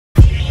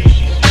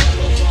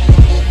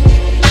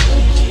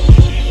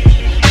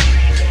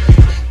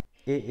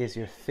It is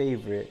your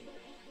favorite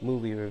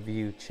movie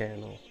review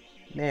channel,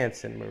 Man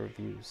Cinema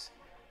Reviews,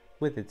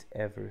 with its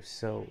ever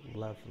so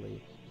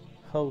lovely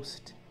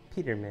host,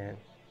 Peter Mann.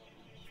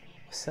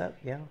 What's up,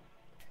 y'all?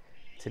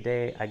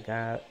 Today I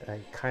got a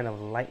kind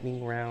of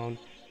lightning round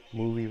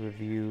movie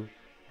review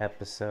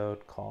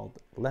episode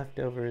called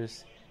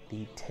Leftovers,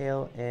 the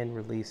tail end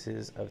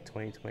releases of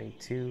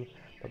 2022.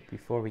 But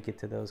before we get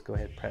to those, go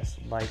ahead, press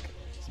like,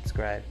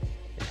 subscribe,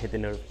 and hit the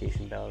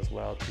notification bell as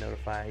well to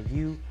notify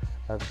you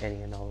of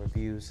any and all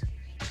reviews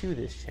to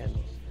this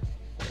channel.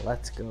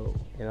 Let's go.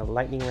 In a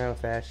lightning round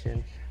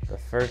fashion, the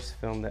first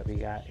film that we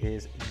got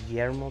is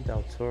Guillermo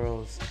del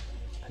Toro's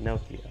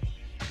Pinocchio.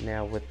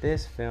 Now with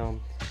this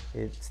film,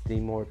 it's the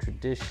more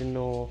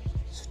traditional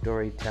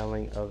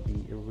storytelling of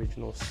the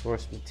original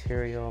source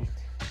material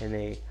in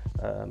a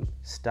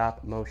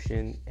stop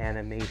motion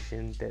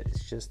animation that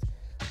is just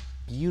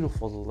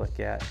beautiful to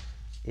look at.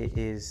 It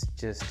is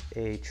just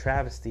a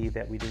travesty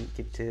that we didn't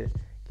get to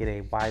get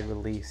a wide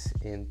release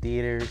in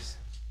theaters,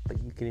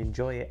 but you can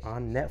enjoy it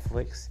on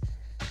Netflix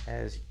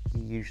as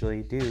you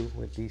usually do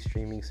with these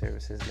streaming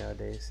services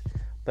nowadays.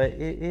 But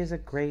it is a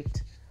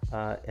great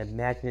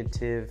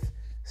imaginative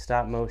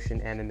stop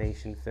motion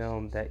animation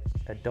film that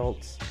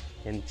adults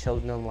and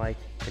children alike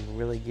can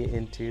really get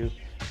into.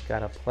 It's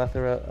got a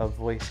plethora of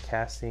voice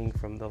casting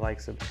from the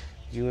likes of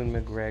Ewan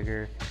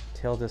McGregor,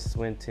 Tilda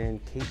Swinton,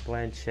 Cate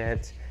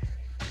Blanchett,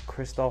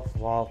 Christoph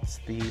Waltz.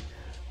 The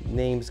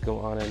names go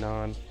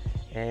on,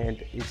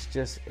 and it's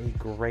just a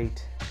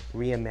great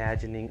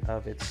reimagining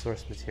of its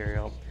source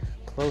material,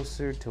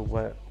 closer to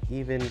what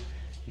even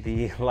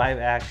the live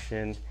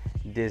action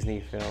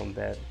Disney film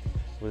that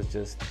was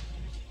just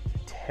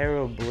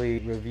terribly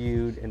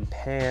reviewed and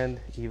panned,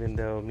 even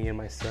though me and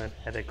my son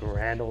had a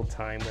grand old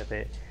time with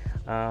it.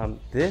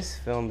 This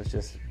film is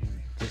just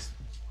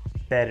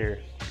better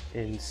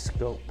in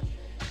scope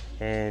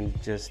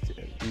and just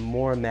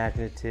more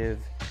imaginative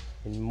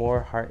and more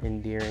heart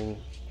endearing,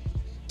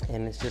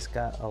 and it's just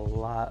got a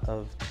lot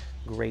of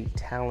great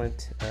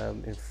talent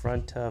in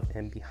front of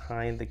and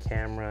behind the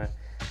camera.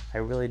 I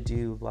really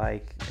do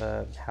like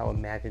how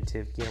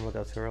imaginative Guillermo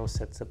del Toro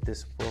sets up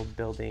this world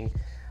building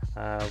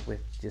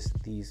with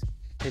just these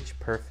pitch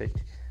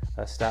perfect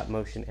stop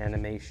motion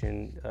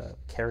animation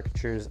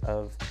caricatures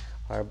of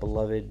our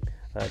beloved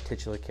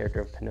titular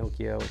character of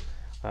Pinocchio.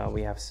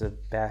 We have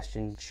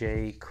Sebastian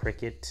J.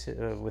 Cricket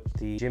with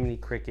the Jiminy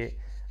Cricket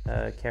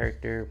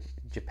character.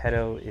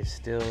 Geppetto is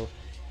still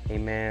a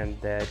man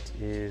that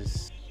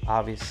is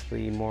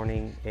obviously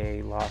mourning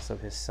a loss of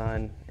his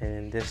son, and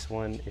in this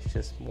one it's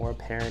just more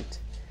apparent,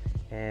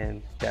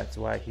 and that's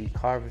why he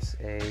carves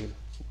a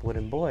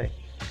wooden boy.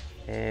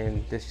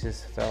 And this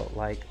just felt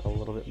like a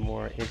little bit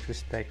more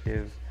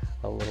introspective,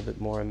 a little bit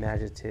more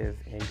imaginative,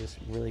 and just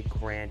really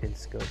grand in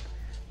scope.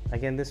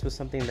 Again, this was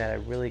something that I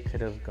really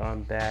could have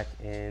gone back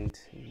and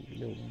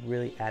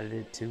really added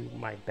it to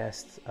my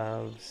best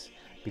ofs,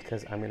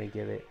 because I'm going to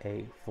give it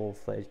a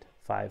full-fledged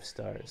 5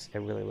 stars. It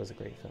really was a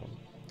great film.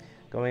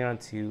 Going on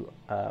to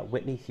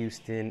Whitney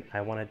Houston, I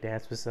Want to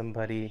Dance with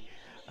Somebody.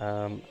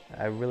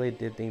 I really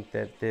did think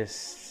that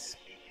this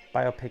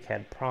biopic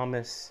had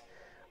promise.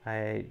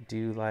 I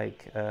do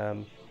like, I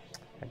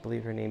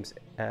believe her name's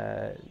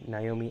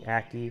Naomi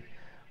Ackie.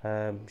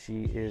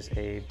 She is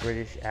a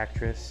British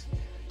actress.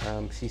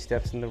 She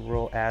steps in the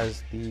role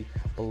as the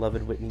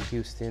beloved Whitney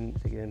Houston.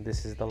 Again,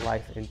 this is the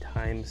life and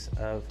times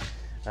of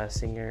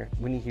singer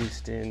Whitney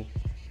Houston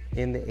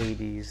in the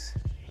 80s,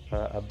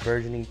 a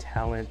burgeoning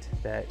talent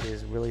that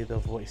is really the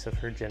voice of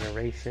her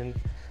generation.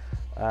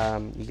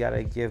 You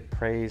gotta give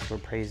praise where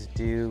praise is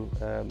due.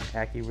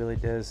 Ackie really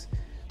does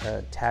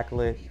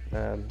tackle it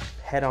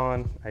head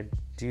on. I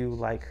do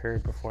like her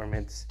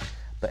performance,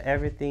 but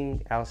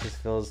everything else just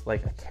feels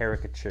like a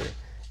caricature.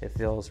 It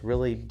feels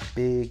really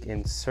big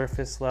and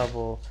surface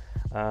level.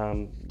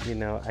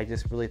 I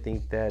just really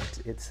think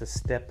that it's a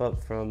step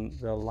up from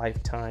the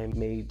Lifetime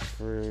made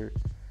for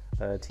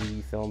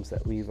TV films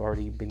that we've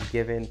already been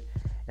given.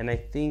 And I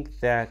think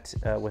that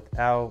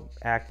without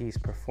Akkie's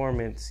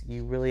performance,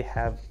 you really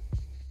have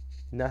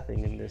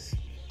nothing in this,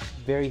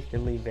 very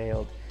thinly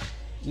veiled.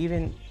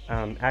 Even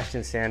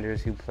Ashton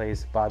Sanders, who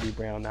plays Bobby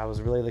Brown, I was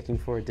really looking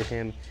forward to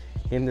him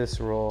in this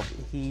role.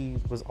 He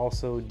was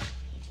also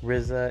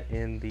RZA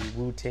in the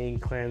Wu-Tang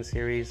Clan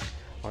series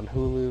on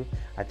Hulu.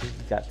 I think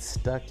he got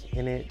stuck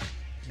in it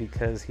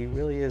because he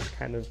really is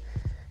kind of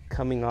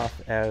coming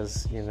off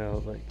as,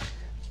 like,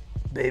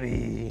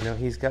 baby,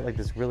 he's got like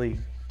this really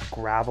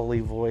gravelly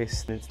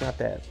voice, and it's not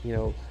that,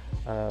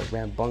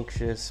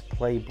 rambunctious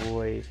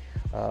playboy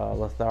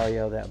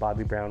Lothario that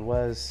Bobby Brown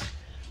was.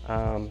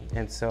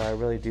 And so I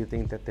really do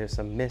think that there's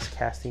some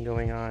miscasting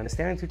going on.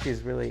 Stanley Tucci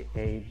is really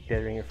a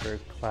dead ringer for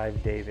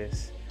Clive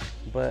Davis.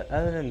 But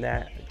other than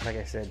that, like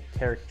I said,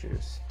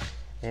 characters.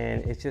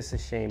 And it's just a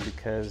shame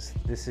because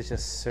this is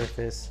just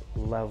surface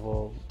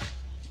level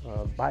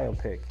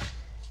biopic.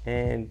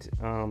 And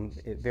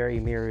it very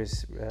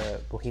mirrors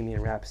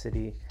Bohemian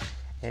Rhapsody.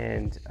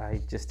 and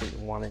I just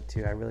didn't want it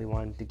to. I really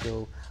wanted to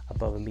go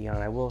above and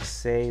beyond. I will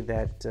say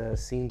that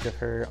scenes of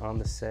her on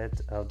the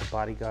set of The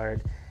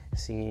Bodyguard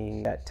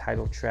singing that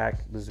title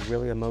track was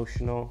really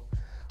emotional,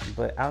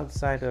 but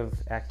outside of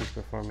Aki's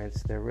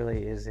performance, there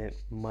really isn't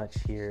much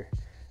here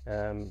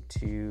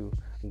to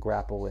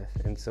grapple with.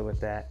 And so with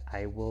that,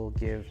 I Want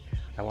to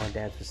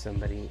Dance with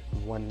Somebody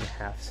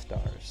 1.5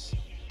 stars.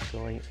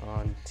 Going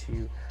on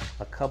to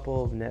a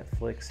couple of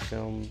Netflix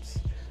films.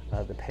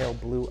 The Pale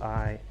Blue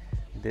Eye.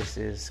 This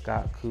is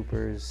Scott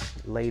Cooper's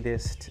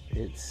latest.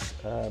 It's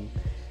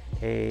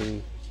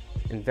a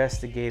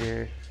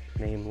investigator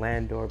named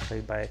Landor,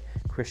 played by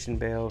Christian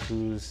Bale,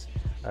 who's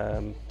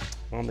on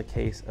the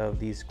case of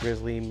these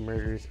grisly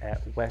murders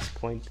at West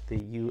Point, the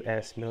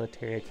U.S.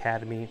 military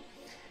academy.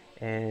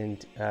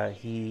 And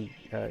he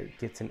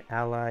gets an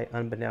ally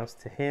unbeknownst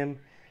to him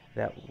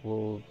that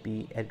will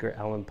be Edgar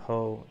Allan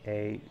Poe,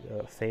 a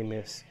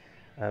famous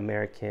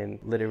American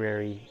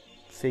literary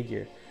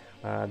figure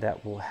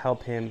that will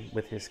help him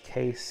with his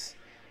case.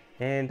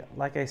 And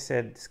like I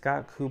said,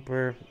 Scott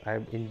Cooper,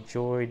 I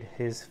enjoyed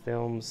his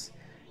films.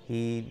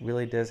 He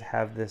really does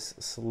have this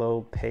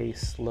slow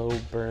pace, slow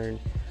burn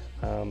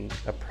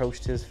approach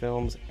to his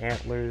films.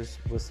 Antlers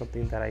was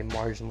something that I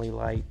marginally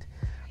liked.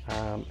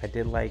 I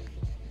did like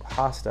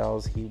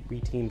Hostiles. He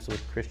reteams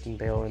with Christian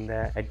Bale in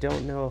that. I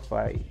don't know if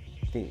I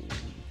think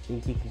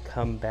he can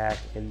come back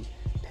and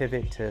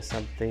pivot to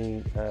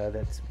something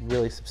that's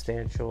really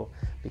substantial,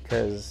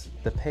 because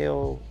The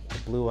Pale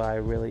Blue Eye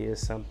really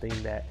is something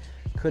that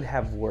could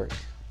have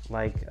worked.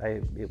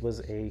 It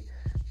was a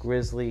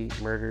grisly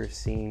murder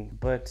scene,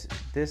 but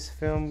this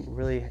film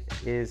really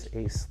is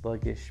a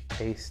sluggish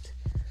paced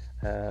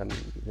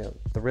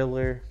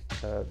thriller,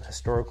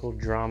 historical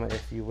drama,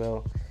 if you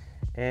will.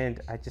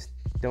 And I just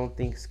don't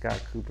think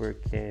Scott Cooper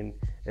can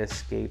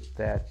escape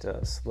that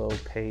slow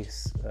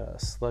pace,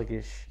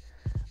 sluggish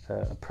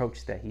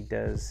approach that he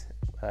does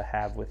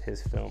have with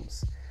his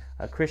films.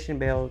 Christian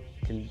Bale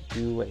can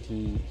do what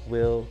he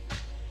will,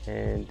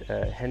 and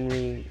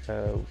Henry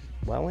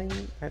Welling,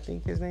 I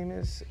think his name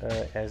is,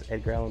 as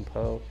Edgar Allan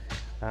Poe.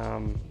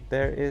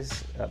 There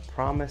is a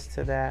promise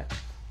to that,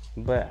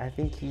 but I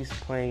think he's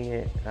playing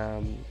it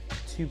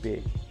too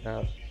big.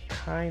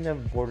 Kind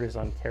of borders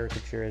on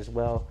caricature as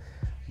well,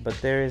 but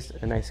there is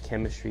a nice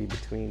chemistry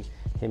between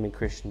him and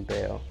Christian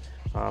Bale.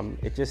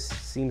 It just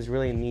seems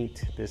really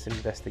neat, this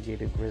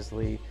investigative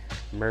grisly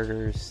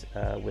murders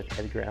with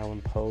Edgar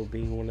Allan Poe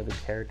being one of the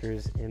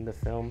characters in the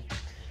film.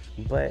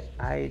 But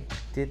I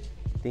did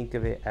think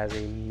of it as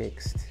a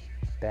mixed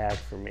bag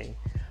for me.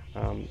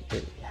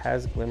 It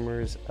has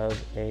glimmers of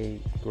a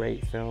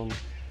great film,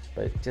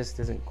 but it just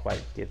doesn't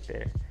quite get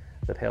there.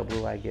 The Pale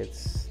Blue Eye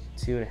gets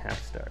 2.5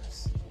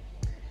 stars.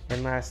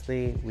 And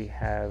lastly, we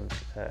have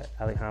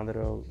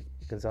Alejandro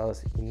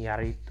González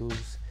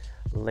Iñárritu's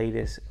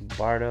latest,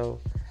 Bardo.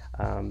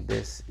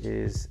 This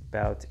is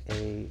about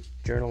a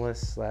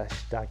journalist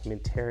 /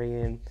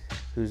 documentarian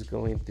who's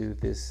going through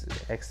this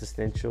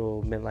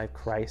existential midlife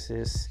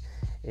crisis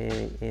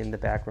in the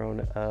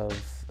background of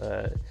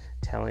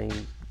telling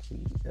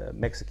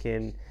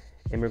Mexican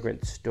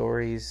immigrant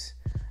stories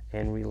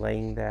and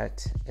relaying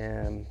that,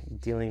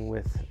 dealing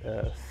with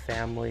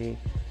family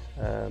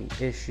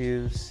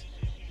issues,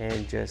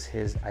 and just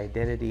his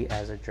identity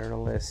as a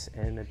journalist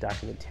and a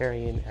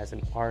documentarian, as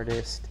an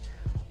artist.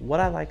 What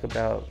I like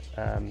about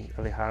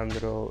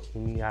Alejandro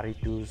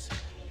Iñárritu's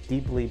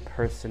deeply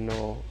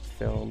personal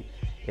film,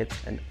 it's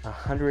an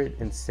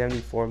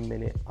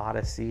 174-minute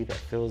odyssey that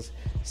feels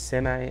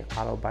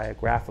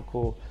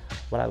semi-autobiographical.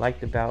 What I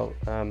liked about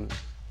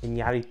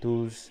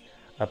Iñárritu's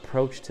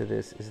approach to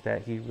this is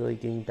that he's really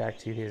getting back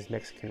to his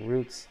Mexican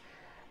roots.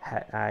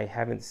 I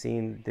haven't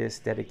seen this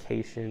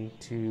dedication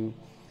to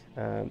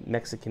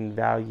Mexican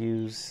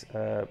values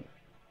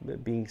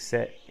being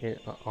set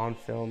on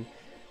film,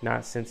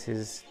 not since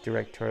his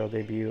directorial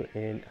debut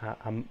in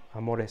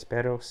Amores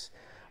Perros.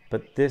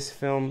 But this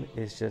film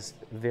is just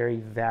very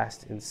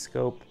vast in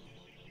scope.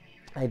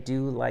 I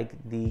do like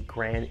the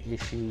grand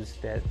issues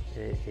that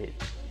it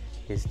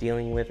is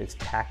dealing with. It's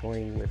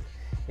tackling with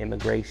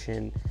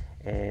immigration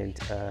and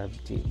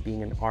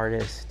being an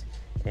artist,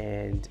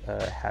 and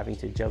having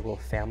to juggle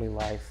family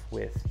life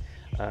with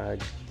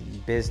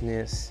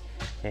business,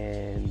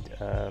 and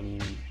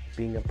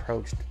being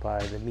approached by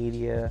the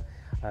media.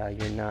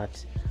 You're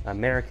not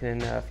American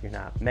enough, you're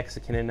not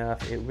Mexican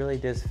enough. It really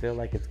does feel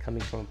like it's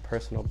coming from a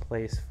personal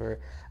place for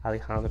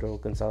Alejandro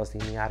González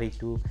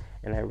Iñárritu,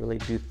 and I really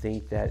do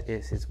think that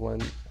is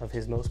one of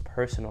his most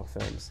personal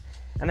films.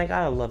 And I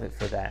gotta love it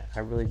for that. I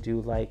really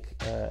do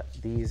like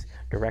these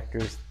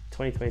directors.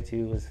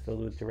 2022 was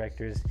filled with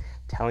directors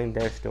telling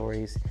their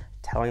stories,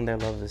 telling their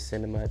love of the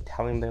cinema,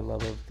 telling their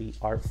love of the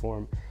art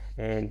form,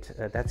 and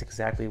that's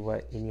exactly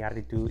what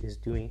Iñárritu is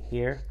doing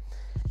here.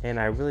 And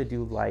I really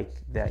do like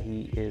that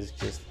he is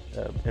just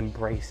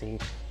embracing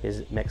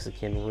his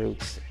Mexican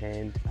roots,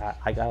 and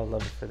I gotta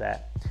love it for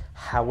that.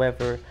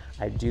 However,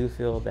 I do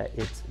feel that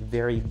it's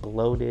very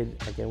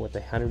bloated, again with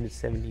a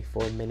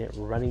 174-minute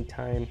running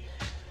time.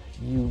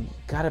 you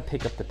gotta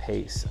pick up the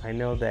pace. I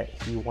know that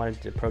he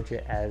wanted to approach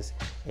it as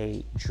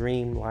a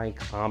dream-like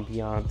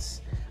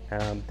ambiance.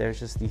 There's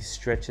just these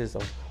stretches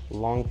of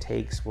long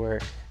takes where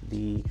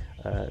the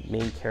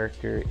main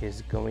character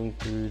is going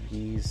through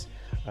these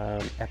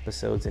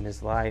episodes in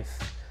his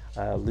life,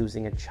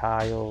 losing a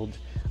child,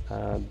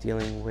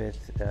 dealing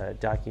with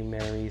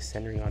documentaries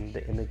centering on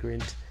the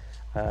immigrant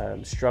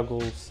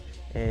struggles,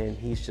 and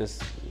he's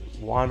just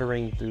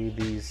wandering through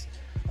these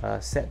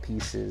set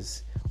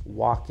pieces,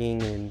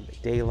 walking in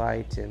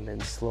daylight and then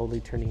slowly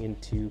turning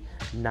into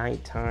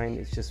nighttime.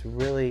 It's just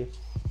really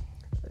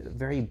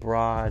very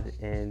broad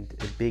and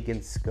big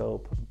in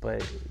scope,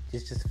 but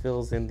it just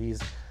fills in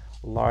these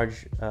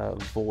large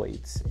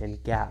voids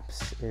and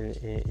gaps in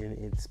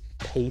its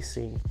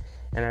pacing.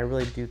 And I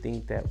really do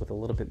think that with a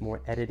little bit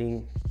more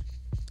editing,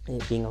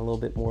 it being a little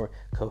bit more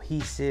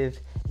cohesive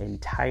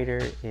and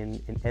tighter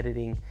in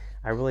editing,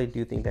 I really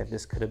do think that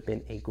this could have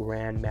been a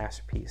grand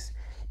masterpiece.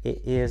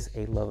 It is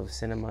a love of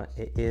cinema.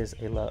 It is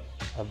a love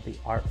of the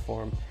art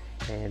form.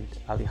 And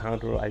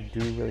Alejandro, I do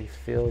really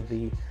feel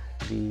the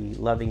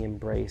loving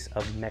embrace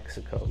of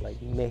Mexico.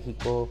 Like,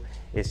 Mexico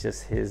is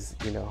just his,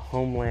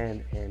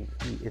 homeland, and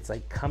it's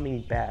like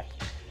coming back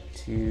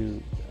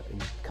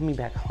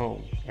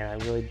home. And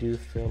I really do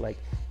feel like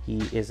he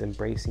is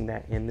embracing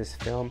that in this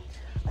film.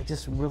 I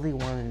just really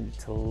wanted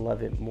to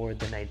love it more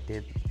than I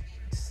did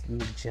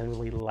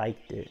generally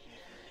liked it.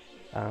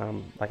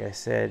 Like I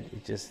said,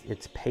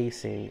 its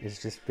pacing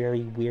is just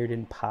very weird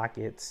in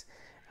pockets.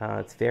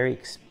 It's very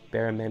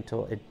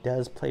experimental. It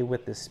does play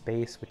with the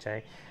space, which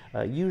I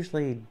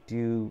usually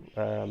do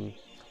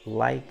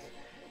like.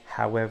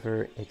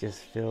 However, it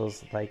just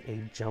feels like a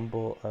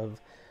jumble of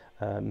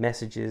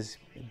messages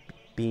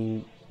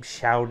being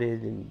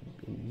shouted and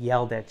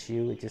yelled at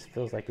you. It just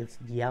feels like it's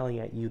yelling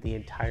at you the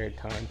entire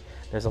time.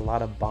 There's a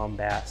lot of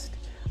bombast.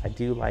 I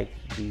do like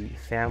the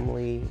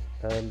family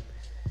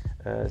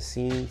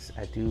scenes.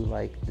 I do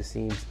like the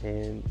scenes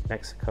in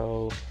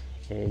Mexico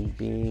and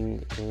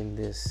being in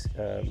this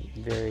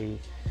very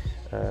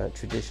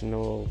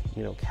traditional,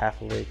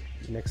 Catholic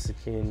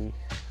Mexican,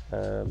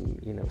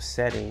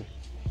 setting.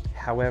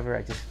 However,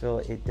 I just feel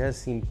it does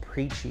seem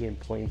preachy in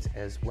points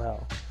as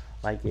well.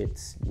 Like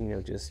it's,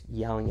 just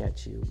yelling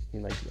at you,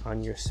 like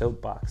on your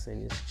soapbox,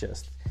 and it's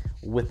just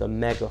with a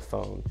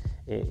megaphone,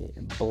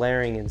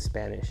 blaring in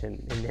Spanish and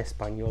in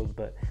Espanol.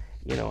 But,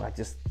 I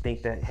just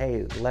think that,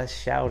 hey, less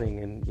shouting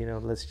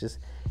and, let's just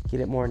get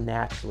it more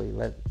naturally.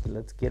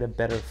 Let's get a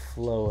better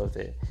flow of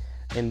it.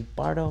 And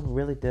Bardo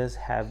really does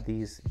have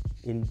these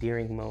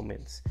endearing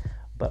moments,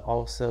 but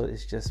also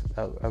it's just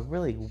a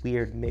really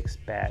weird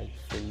mixed bag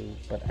for me.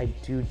 But I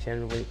do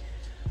generally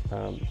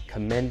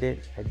commend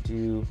it. I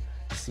do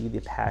see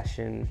the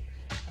passion.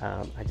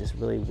 I just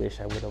really wish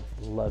I would have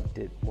loved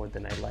it more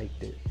than I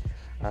liked it.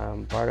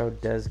 Bardo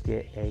does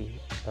get a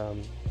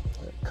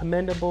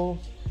commendable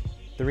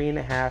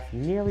 3.5,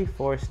 nearly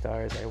 4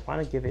 stars. I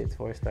want to give it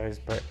 4 stars,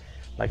 but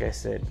like I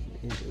said,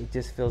 it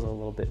just feels a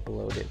little bit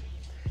bloated.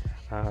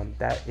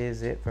 That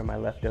is it for my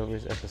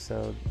Leftovers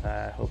episode.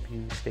 I hope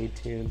you stay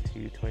tuned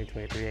to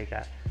 2023. I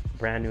got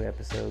brand new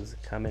episodes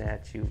coming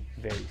at you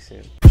very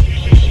soon.